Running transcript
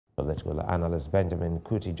Political analyst Benjamin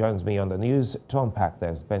Kuti joins me on the news to unpack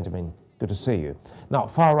this. Benjamin, good to see you. Now,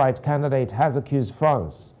 far-right candidate has accused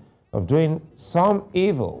France of doing some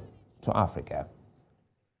evil to Africa.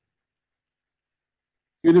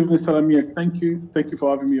 Good evening, Salami. Thank you. Thank you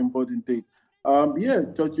for having me on board indeed. Yeah,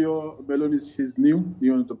 Giorgia Meloni, she's new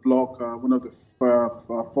on the block, one of the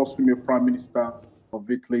first female prime minister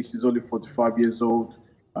of Italy. She's only 45 years old.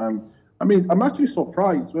 I mean, I'm actually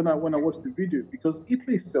surprised when I watched the video because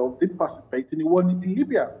Italy itself did participate in the war in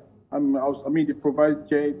Libya. I mean, they provided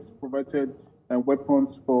jets, provided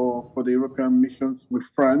weapons for the European missions with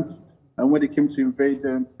France, and when they came to invade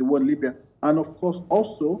the war in Libya, and of course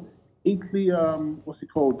also Italy,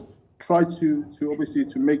 tried to obviously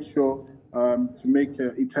to make sure to make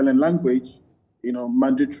Italian language,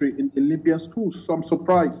 mandatory in Libyan schools. So I'm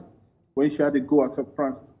surprised when she had to go out of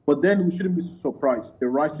France. But then we shouldn't be surprised. The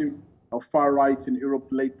rising of far right in Europe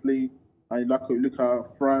lately, and look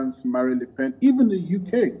at France, Marine Le Pen, even the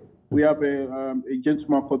UK. We have a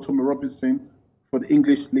gentleman called Tommy Robinson for the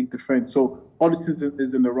English League Defence. So all this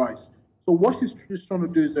is in the rise. So what she's trying to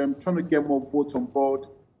do is trying to get more votes on board.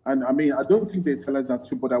 And I mean, I don't think the Italians are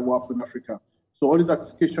too bothered what happened in Africa. So all this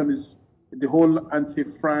accusation is the whole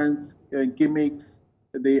anti-France gimmicks,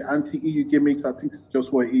 the anti-EU gimmicks. I think it's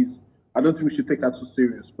just what it is. I don't think we should take that too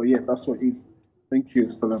serious. But yeah, that's what it is. Thank you,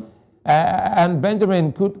 Salam. And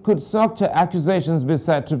Benjamin, could such accusations be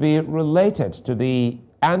said to be related to the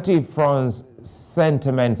anti-France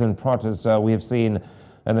sentiments and protests we have seen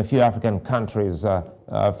in a few African countries,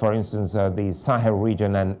 for instance, the Sahel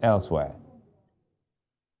region and elsewhere?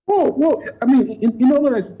 Well, I mean, in all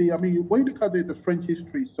honesty, I mean, when you look at the French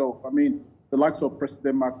history itself, I mean, the likes of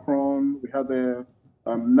President Macron, we had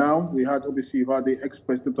obviously you've had the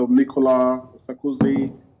ex-president of Nicolas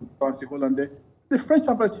Sarkozy, Francis Hollande. The French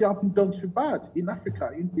have actually haven't done too bad in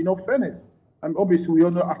Africa, in all fairness. And obviously we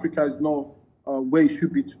all know Africa is not where it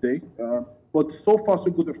should be today. But so far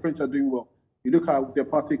so good, the French are doing well. You look at their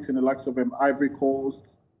politics in the likes of Ivory Coast,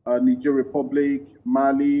 Niger Republic,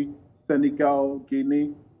 Mali, Senegal,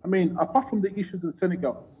 Guinea. I mean, apart from the issues in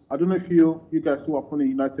Senegal, I don't know if you guys saw up on the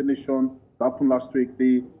United Nations that happened last week.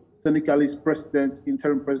 The Senegalese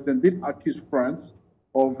interim president, did accuse France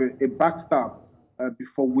of a backstab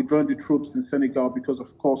before withdrawing the troops in Senegal because,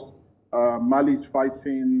 of course, Mali is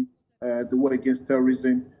fighting the war against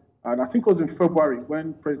terrorism. And I think it was in February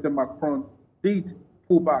when President Macron did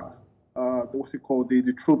pull back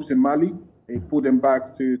the troops in Mali. He pulled them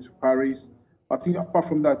back to Paris. I think apart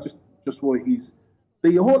from that, just what it is.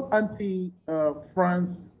 The whole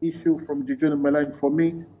anti-France issue from Giorgia Meloni, for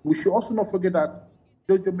me, we should also not forget that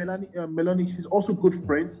Giorgia Meloni, she's also good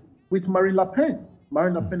friends with Marine Le Pen.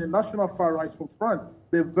 Marine Le Pen, the national far right from France,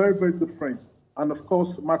 they're very, very good friends. And of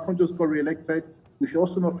course, Macron just got re-elected. We should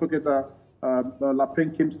also not forget that Le Pen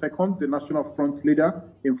came second, the National Front leader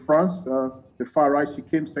in France, the far right, she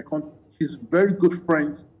came second. She's very good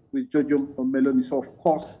friends with Giorgia Meloni. So of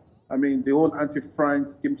course, I mean, the whole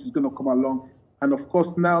anti-France game is going to come along. And of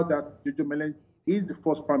course, now that Giorgia Meloni is the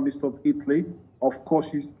first prime minister of Italy, of course,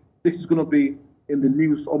 this is going to be in the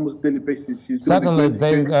news almost daily basis. Certainly,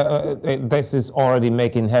 this is already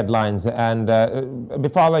making headlines. And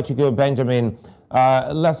before I let you go, Benjamin,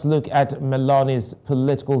 let's look at Meloni's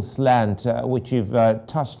political slant, which you've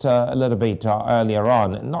touched a little bit earlier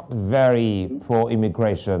on. Not very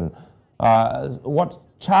pro-immigration. What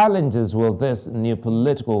challenges will this new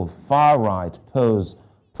political far right pose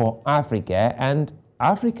for Africa and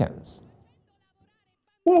Africans?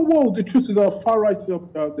 Well, the truth is our far right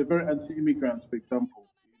they're very anti-immigrants, for example.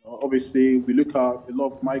 Obviously, we look at a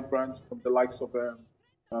lot of migrants from the likes of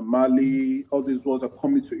Mali, all these worlds are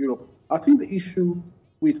coming to Europe. I think the issue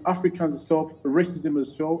with Africans itself, racism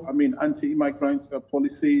itself, I mean, anti-immigrant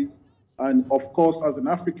policies, and of course, as an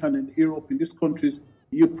African in Europe, in these countries,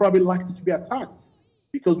 you're probably likely to be attacked.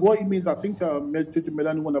 Because what it means, I think Giorgia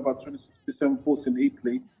Meloni won about 26% votes in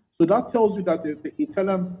Italy. So that tells you that the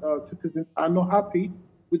Italian citizens are not happy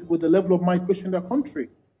with the level of migration in their country.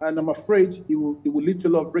 And I'm afraid it will lead to a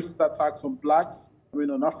lot of racist attacks on blacks, I mean,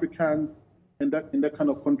 on Africans in that kind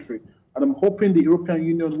of country. And I'm hoping the European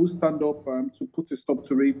Union will stand up to put a stop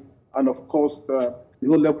to it. And of course, the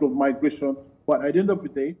whole level of migration. But at the end of the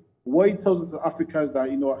day, what it tells us as Africans that,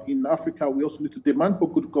 in Africa, we also need to demand for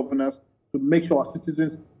good governance to make sure our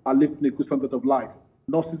citizens are living a good standard of life.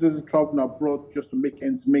 Not citizens traveling abroad just to make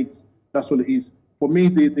ends meet. That's what it is. For me,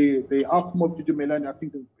 the outcome of Giorgia Meloni, I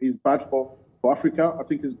think, is bad for Africa. I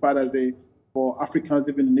think it's bad for Africans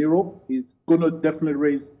living in Europe. It's going to definitely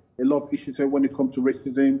raise a lot of issues when it comes to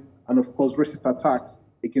racism and, of course, racist attacks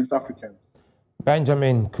against Africans.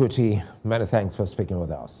 Benjamin Kuti, many thanks for speaking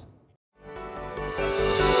with us.